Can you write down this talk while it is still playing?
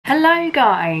Hello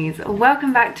guys,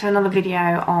 welcome back to another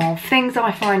video of things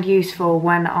I find useful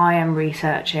when I am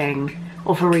researching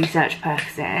or for research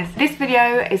purposes. This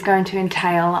video is going to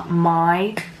entail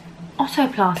my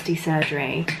otoplasty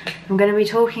surgery. I'm going to be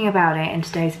talking about it in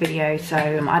today's video, so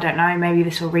I don't know, maybe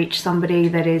this will reach somebody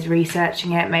that is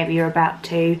researching it. Maybe you're about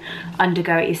to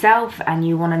undergo it yourself and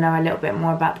you want to know a little bit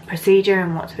more about the procedure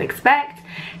and what to expect.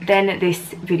 Then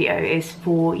this video is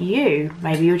for you.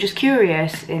 Maybe you're just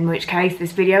curious, in which case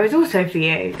this video is also for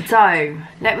you. So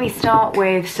let me start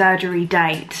with surgery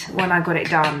date, when I got it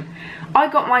done. I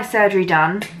got my surgery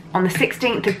done on the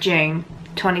 16th of June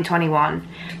 2021.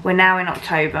 We're now in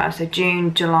October, so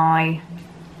June, July,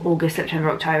 August,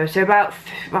 September, October. So about,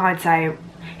 I'd say,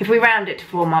 if we round it to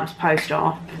 4 months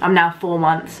post-op, I'm now 4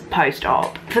 months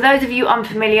post-op. For those of you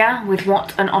unfamiliar with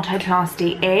what an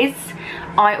otoplasty is,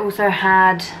 I also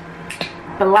had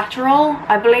bilateral,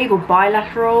 I believe, or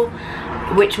bilateral,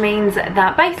 which means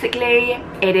that basically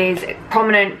it is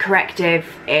prominent corrective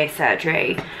ear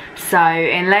surgery. So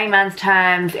in layman's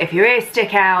terms, if your ears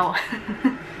stick out,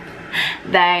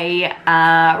 they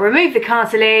remove the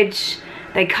cartilage,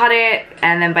 they cut it,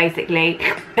 and then basically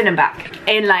pin them back,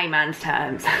 in layman's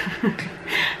terms.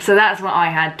 So that's what I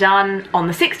had done on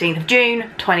the 16th of June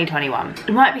 2021.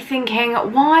 You might be thinking,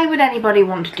 why would anybody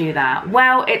want to do that?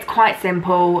 Well, it's quite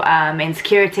simple.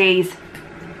 Insecurities.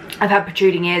 I've had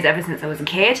protruding ears ever since I was a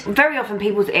kid. Very often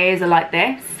people's ears are like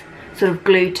this, sort of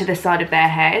glued to the side of their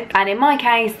head, and in my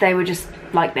case they were just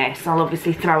like this. I'll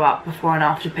obviously throw up before and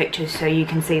after pictures so you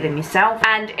can see them yourself,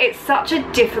 and it's such a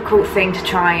difficult thing to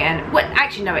try and, well,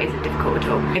 actually no, it isn't difficult at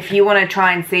all. If you want to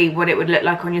try and see what it would look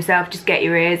like on yourself, just get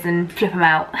your ears and flip them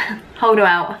out, hold them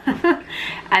out,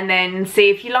 and then see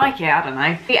if you like it. I don't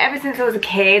know. Ever since I was a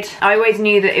kid, I always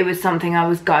knew that it was something I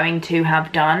was going to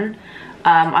have done.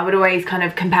 I would always kind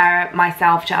of compare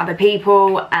myself to other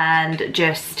people, and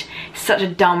just such a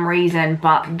dumb reason,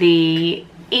 but the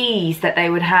ease that they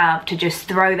would have to just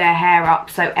throw their hair up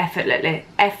so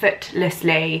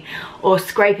effortlessly, or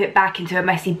scrape it back into a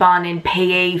messy bun in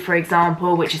PE, for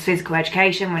example, which is physical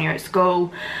education when you're at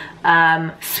school,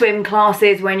 swim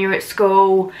classes when you're at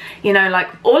school, you know, like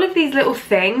all of these little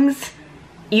things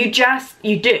you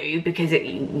do because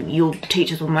your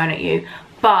teachers will moan at you.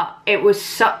 But it was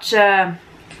such a,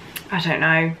 I don't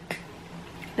know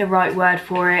the right word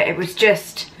for it, it was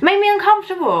just made me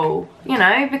uncomfortable, you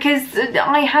know, because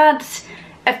I had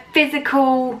a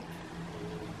physical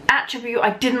attribute I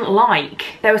didn't like.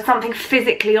 There was something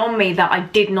physically on me that I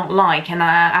did not like, and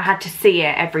I had to see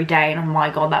it every day, and oh my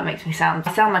god, that makes me sound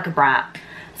like a brat,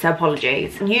 so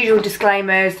apologies. Usual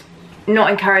disclaimers: not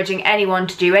encouraging anyone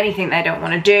to do anything they don't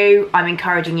want to do. I'm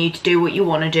encouraging you to do what you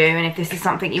want to do, and if this is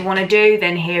something you want to do,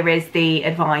 then here is the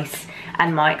advice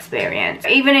and my experience.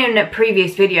 Even in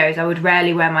previous videos, I would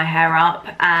rarely wear my hair up,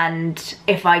 and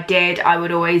if I did, I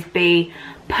would always be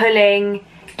pulling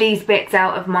these bits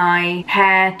out of my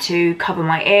hair to cover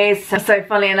my ears. So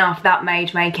funnily enough, that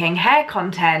made making hair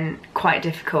content quite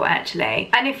difficult, actually.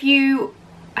 And if you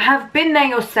have been there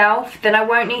yourself, then I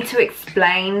won't need to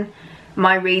explain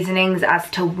my reasonings as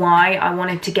to why I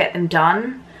wanted to get them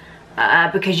done,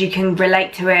 because you can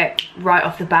relate to it right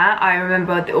off the bat. I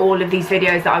remember all of these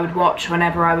videos that I would watch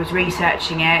whenever I was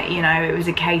researching it. You know, it was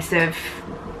a case of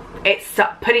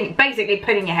basically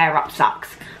putting your hair up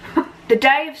sucks. The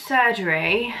day of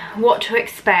surgery, what to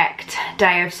expect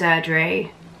day of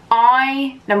surgery.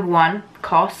 Number one,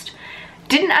 cost.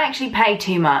 Didn't actually pay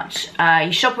too much.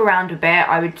 You shop around a bit.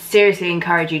 I would seriously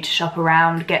encourage you to shop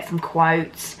around, get some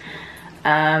quotes.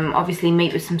 Obviously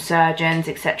meet with some surgeons,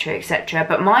 etc, etc,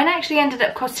 but mine actually ended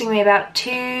up costing me about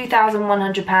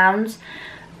 £2,100,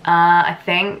 I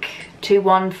think,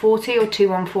 2,140 or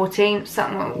 2,114,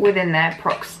 something within there,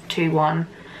 prox 2,1.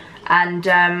 And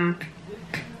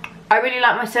I really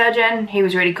liked my surgeon, he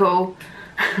was really cool.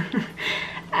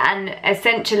 And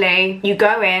essentially you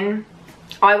go in,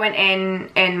 I went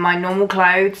in my normal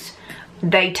clothes.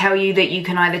 They tell you that you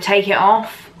can either take it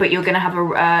off, but you're gonna have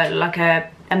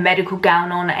a medical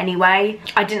gown on anyway.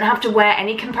 I didn't have to wear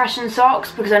any compression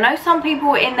socks, because I know some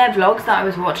people in their vlogs that I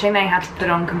was watching, they had to put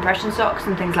on compression socks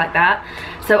and things like that.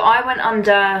 So I went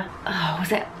under,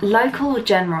 was it local or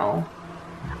general?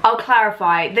 I'll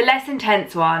clarify, the less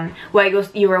intense one, where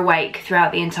you're awake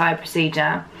throughout the entire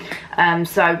procedure.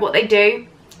 So what they do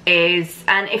is,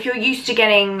 and if you're used to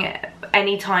getting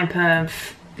any type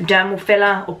of dermal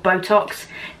filler or Botox,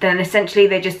 then essentially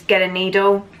they just get a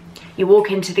needle. You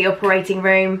walk into the operating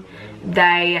room,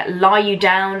 they lie you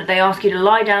down, they ask you to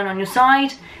lie down on your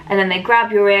side, and then they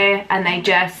grab your ear and they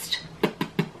just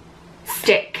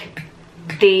stick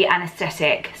the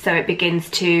anaesthetic so it begins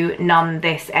to numb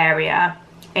this area.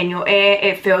 in your ear.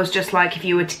 It feels just like if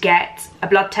you were to get a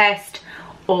blood test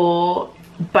or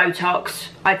Botox,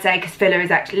 I'd say, because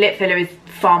lip filler is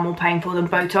far more painful than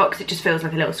Botox. It just feels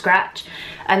like a little scratch.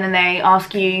 And then they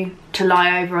ask you to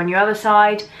lie over on your other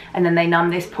side, and then they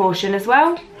numb this portion as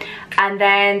well. And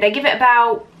then they give it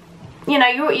about, you know,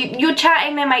 you're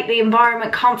chatting, they make the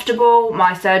environment comfortable.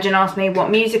 My surgeon asked me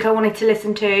what music I wanted to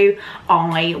listen to.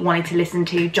 I wanted to listen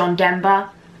to John Denver,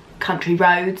 Country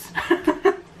Roads.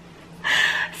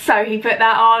 So he put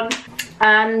that on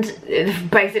and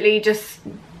basically just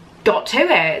got to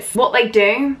it. What they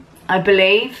do, I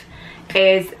believe,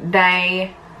 is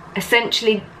they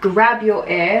essentially grab your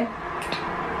ear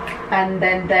and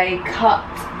then they cut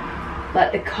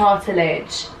like the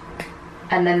cartilage,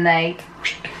 and then they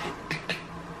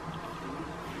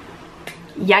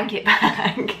yank it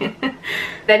back.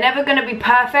 They're never going to be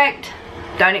perfect.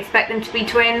 Don't expect them to be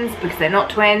twins, because they're not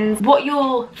twins. What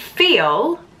you'll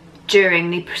feel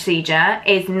during the procedure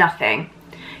is nothing.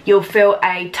 You'll feel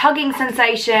a tugging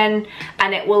sensation,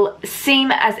 and it will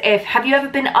seem as if, have you ever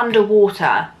been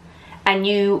underwater? And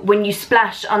when you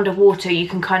splash underwater, you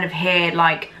can kind of hear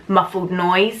like muffled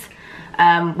noise.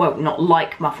 Well, not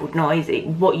like muffled noise.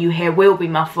 What you hear will be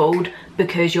muffled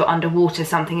because you're underwater,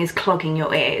 something is clogging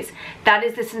your ears. That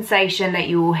is the sensation that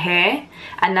you will hear,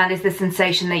 and that is the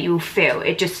sensation that you will feel.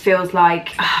 It just feels like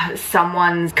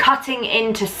someone's cutting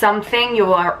into something.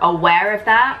 You are aware of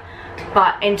that.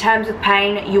 But in terms of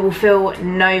pain, you will feel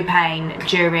no pain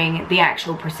during the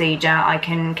actual procedure. I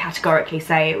can categorically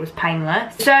say it was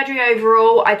painless. Surgery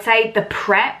overall, I'd say the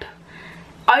prep,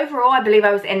 overall I believe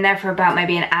I was in there for about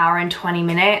maybe an hour and 20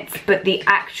 minutes, but the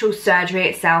actual surgery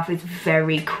itself is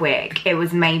very quick. It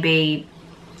was maybe,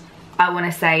 I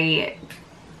want to say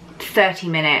 30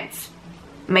 minutes,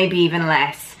 maybe even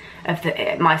less, of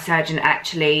my surgeon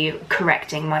actually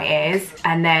correcting my ears.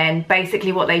 And then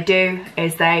basically what they do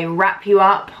is they wrap you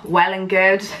up well and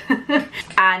good.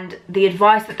 And the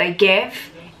advice that they give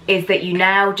is that you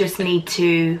now just need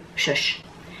to shush.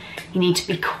 You need to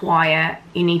be quiet,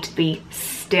 you need to be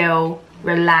still,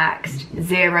 relaxed,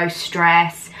 zero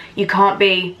stress. You can't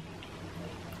be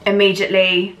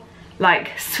immediately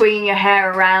like swinging your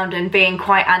hair around and being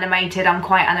quite animated. I'm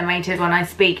quite animated when I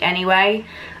speak anyway.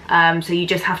 So you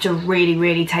just have to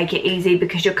really take it easy,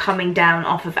 because you're coming down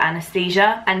off of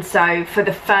anesthesia. And so for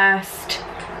the first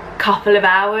couple of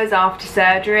hours after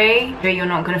surgery, you're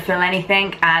not going to feel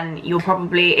anything, and you'll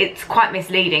probably, it's quite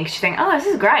misleading because you think, oh, this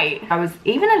is great. I was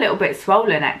even a little bit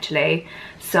swollen actually.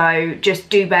 So just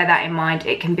do bear that in mind.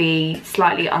 It can be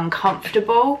slightly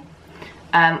uncomfortable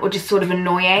or just sort of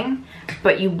annoying,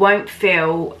 but you won't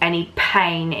feel any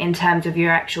pain in terms of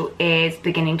your actual ears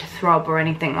beginning to throb or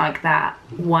anything like that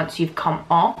once you've come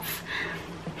off.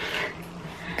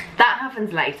 That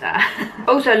happens later.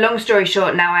 Also, long story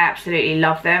short, now I absolutely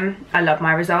love them. I love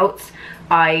my results.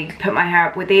 I put my hair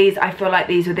up with these. I feel like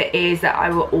these were the ears that I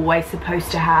were always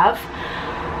supposed to have.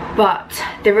 But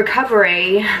the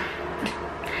recovery,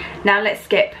 now let's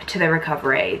skip to the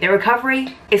recovery. The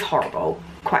recovery is horrible,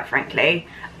 quite frankly.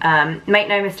 Make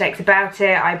no mistakes about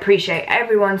it. I appreciate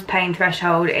everyone's pain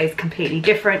threshold is completely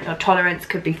different. Your tolerance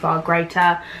could be far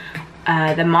greater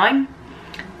than mine.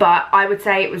 But I would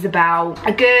say it was about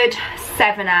a good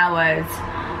 7 hours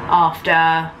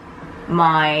after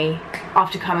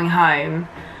coming home.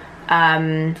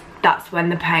 That's when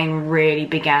the pain really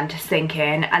began to sink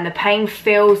in, and the pain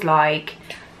feels like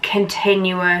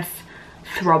continuous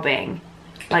throbbing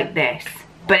like this.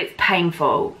 But it's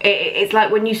painful. It's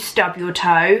like when you stub your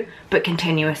toe, but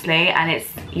continuously, and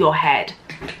it's your head.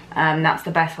 That's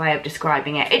the best way of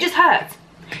describing it. It just hurts.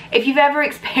 If you've ever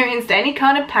experienced any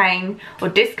kind of pain or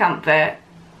discomfort,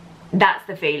 that's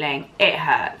the feeling. It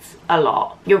hurts a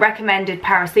lot. You're recommended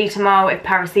paracetamol. If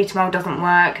paracetamol doesn't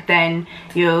work, then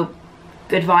you're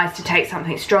advised to take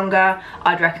something stronger.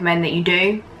 I'd recommend that you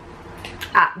do,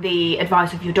 at the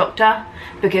advice of your doctor,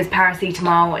 because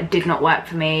paracetamol did not work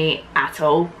for me at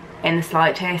all, in the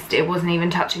slightest. It wasn't even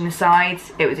touching the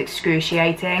sides. It was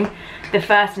excruciating. The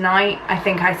first night, I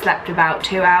think I slept about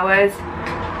 2 hours,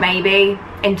 maybe,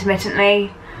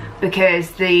 intermittently,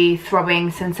 because the throbbing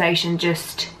sensation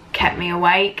just kept me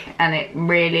awake, and it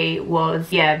really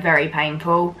was, yeah, very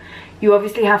painful. You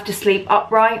obviously have to sleep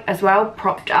upright as well,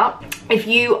 propped up. If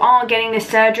you are getting this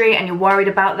surgery and you're worried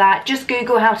about that, just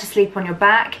Google how to sleep on your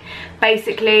back.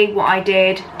 Basically, what I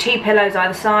did, 2 pillows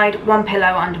either side, 1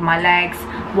 pillow under my legs,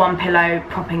 1 pillow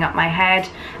propping up my head,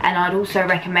 and I'd also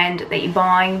recommend that you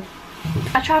buy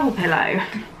a travel pillow.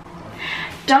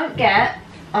 Don't get,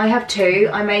 I have 2,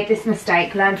 I made this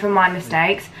mistake, learn from my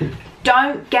mistakes.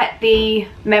 Don't get the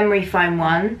memory foam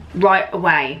one right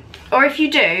away. Or if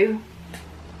you do,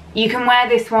 You can wear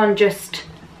this one just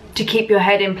to keep your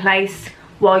head in place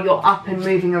while you're up and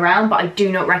moving around, but I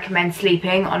do not recommend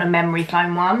sleeping on a memory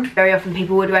foam one. Very often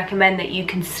people would recommend that you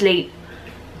can sleep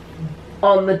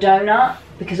on the donut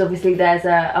because obviously there's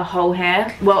a hole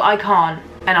here. Well, I can't,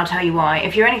 and I'll tell you why.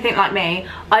 If you're anything like me,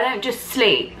 I don't just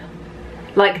sleep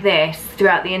like this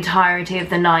throughout the entirety of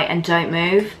the night and don't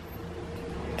move.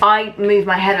 I move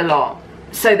my head a lot,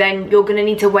 so then you're gonna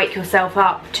need to wake yourself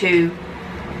up to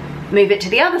move it to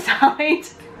the other side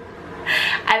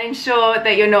and ensure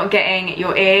that you're not getting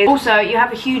your ears. Also, you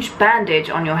have a huge bandage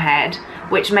on your head,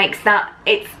 which makes that,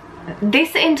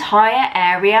 this entire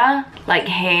area, like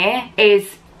here,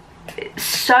 is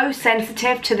so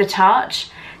sensitive to the touch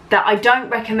that I don't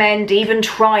recommend even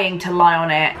trying to lie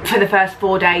on it for the first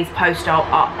 4 days post-op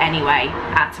up anyway,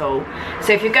 at all.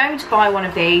 So if you're going to buy one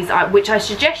of these, which I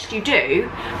suggest you do,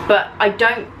 but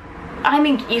I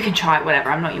mean, you can try it,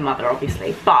 whatever, I'm not your mother,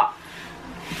 obviously, but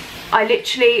I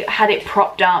literally had it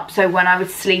propped up, so when I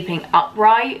was sleeping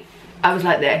upright, I was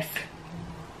like this.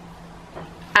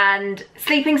 And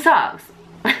sleeping sucks.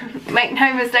 Make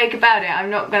no mistake about it, I'm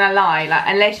not gonna lie. Like,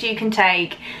 unless you can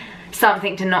take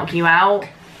something to knock you out,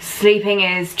 sleeping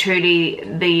is truly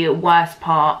the worst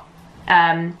part.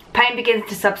 Pain begins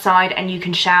to subside and you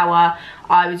can shower.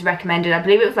 I was recommended, I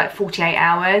believe it was like 48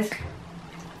 hours.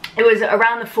 It was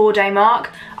around the 4-day mark,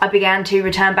 I began to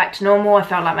return back to normal. I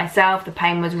felt like myself, the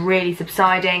pain was really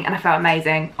subsiding and I felt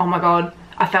amazing. Oh my god,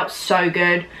 I felt so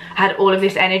good. I had all of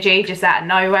this energy just out of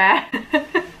nowhere.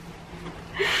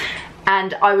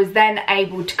 And I was then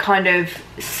able to kind of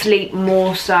sleep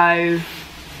more so,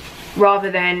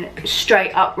 rather than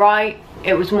straight upright,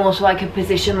 it was more so I could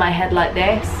position my head like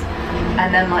this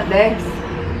and then like this.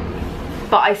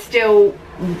 But I still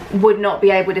would not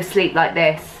be able to sleep like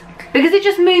this because it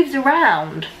just moves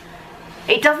around.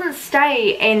 It doesn't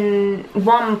stay in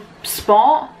one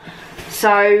spot.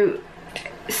 So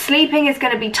sleeping is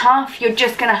going to be tough. You're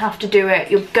just going to have to do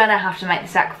it. You're going to have to make the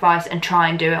sacrifice and try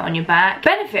and do it on your back.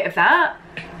 Benefit of that,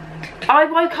 I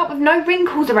woke up with no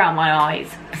wrinkles around my eyes.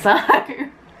 So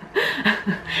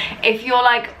if you're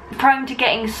like prone to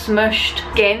getting smushed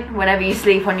skin whenever you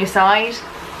sleep on your side,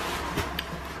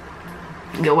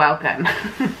 you're welcome.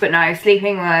 But no,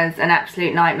 sleeping was an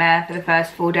absolute nightmare for the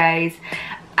first 4 days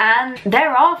and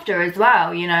thereafter as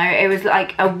well. You know, it was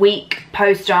like a week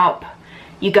post-op.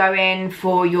 You go in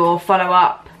for your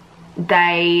follow-up,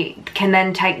 they can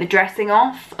then take the dressing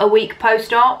off a week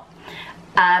post-op.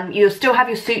 You'll still have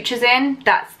your sutures in.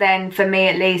 That's then, for me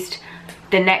at least,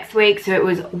 the next week. So it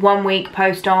was 1 week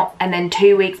post-op and then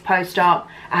 2 weeks post-op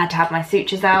I had to have my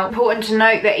sutures out. Important to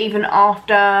note that even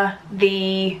after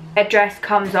the headdress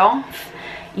comes off,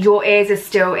 your ears are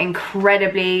still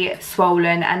incredibly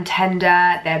swollen and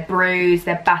tender. They're bruised,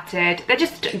 they're battered, they're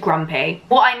just grumpy.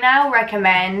 What I now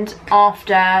recommend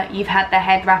after you've had the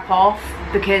head wrap off,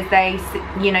 because they,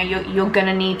 you know, you're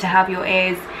gonna need to have your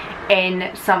ears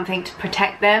in something to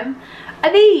protect them,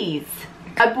 are these.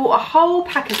 I bought a whole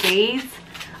pack of these.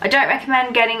 I don't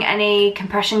recommend getting any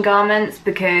compression garments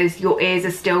because your ears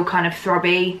are still kind of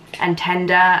throbby and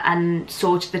tender and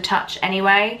sore to the touch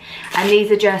anyway. And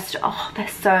these are just, oh, they're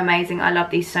so amazing. I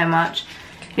love these so much.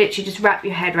 Literally just wrap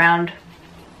your head round,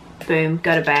 boom,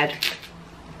 go to bed.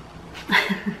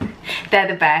 They're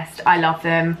the best. I love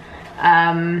them.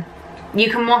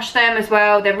 You can wash them as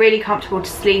well. They're really comfortable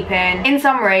to sleep in. In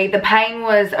summary, the pain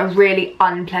was a really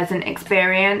unpleasant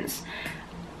experience.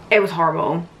 It was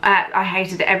horrible. I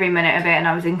hated every minute of it, and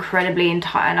I was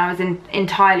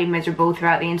entirely miserable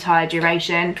throughout the entire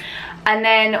duration. And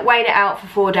then wait it out for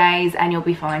 4 days and you'll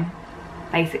be fine,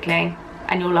 basically,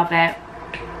 and you'll love it.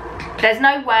 There's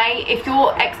no way, if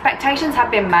your expectations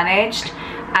have been managed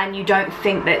and you don't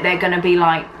think that they're gonna be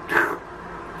like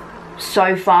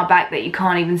so far back that you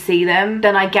can't even see them,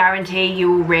 then I guarantee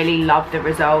you will really love the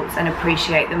results and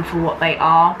appreciate them for what they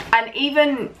are. And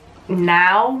even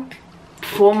now,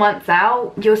 4 months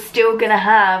out, you're still gonna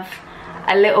have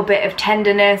a little bit of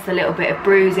tenderness, a little bit of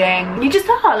bruising. You just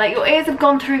are, like, your ears have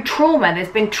gone through trauma. There's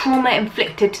been trauma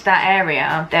inflicted to that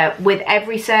area. With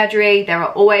every surgery, there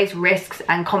are always risks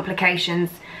and complications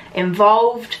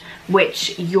involved,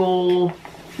 which your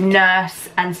nurse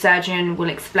and surgeon will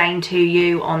explain to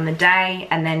you on the day,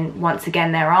 and then once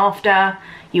again thereafter.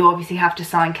 You obviously have to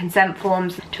sign consent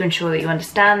forms to ensure that you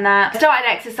understand that. I started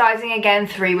exercising again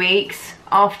 3 weeks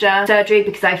after surgery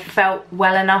because I felt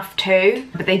well enough to,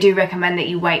 but they do recommend that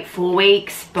you wait 4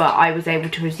 weeks. But I was able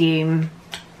to resume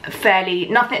fairly,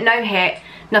 no HIIT,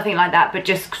 nothing like that, but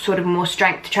just sort of more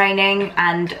strength training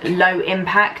and low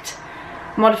impact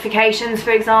modifications,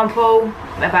 for example,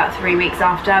 about 3 weeks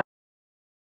after.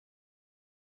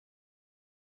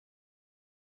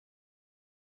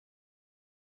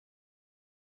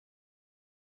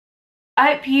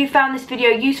 I hope you found this video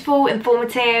useful,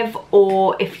 informative,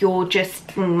 or if you're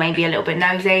just maybe a little bit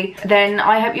nosy, then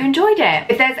I hope you enjoyed it.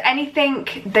 If there's anything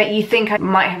that you think I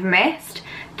might have missed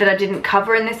that I didn't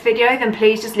cover in this video, then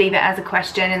please just leave it as a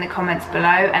question in the comments below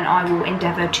and I will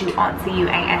endeavour to answer you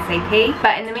ASAP.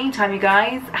 But in the meantime, you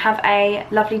guys, have a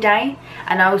lovely day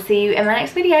and I will see you in my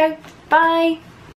next video. Bye!